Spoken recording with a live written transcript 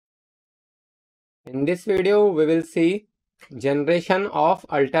In this video, we will see generation of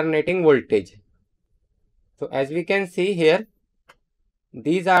alternating voltage. So as we can see here,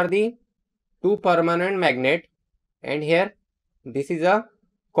 these are the two permanent magnet, and here this is a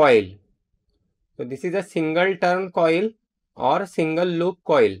coil. So this is a single turn coil or single loop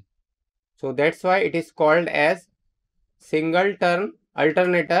coil. So that's why it is called as single turn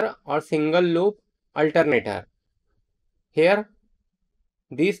alternator or single loop alternator. Here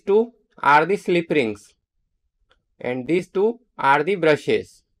these two are the slip rings and these two are the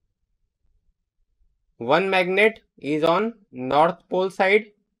brushes. One magnet is on north pole side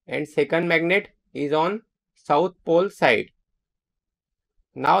and second magnet is on south pole side.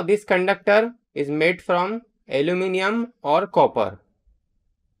 Now this conductor is made from aluminum or copper.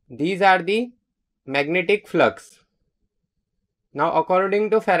 These are the magnetic flux. Now according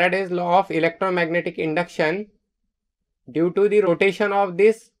to Faraday's law of electromagnetic induction, due to the rotation of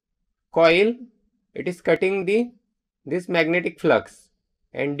this coil, it is cutting this magnetic flux,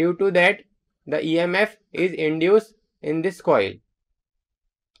 and due to that the EMF is induced in this coil.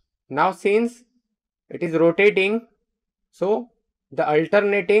 Now since it is rotating, so the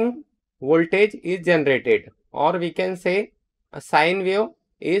alternating voltage is generated, or we can say a sine wave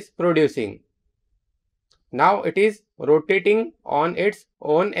is producing. Now it is rotating on its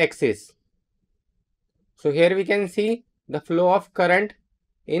own axis. So here we can see the flow of current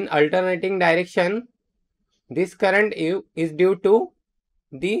in alternating direction. This current is due to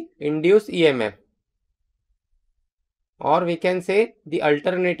the induced EMF, or we can say the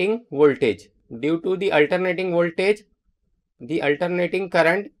alternating voltage. Due to the alternating voltage, the alternating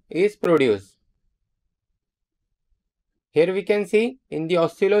current is produced. Here we can see in the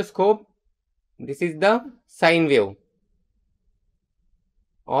oscilloscope, this is the sine wave,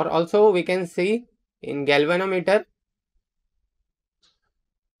 or also we can see in galvanometer.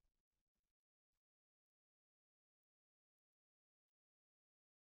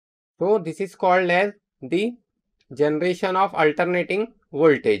 So this is called as the generation of alternating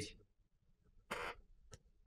voltage.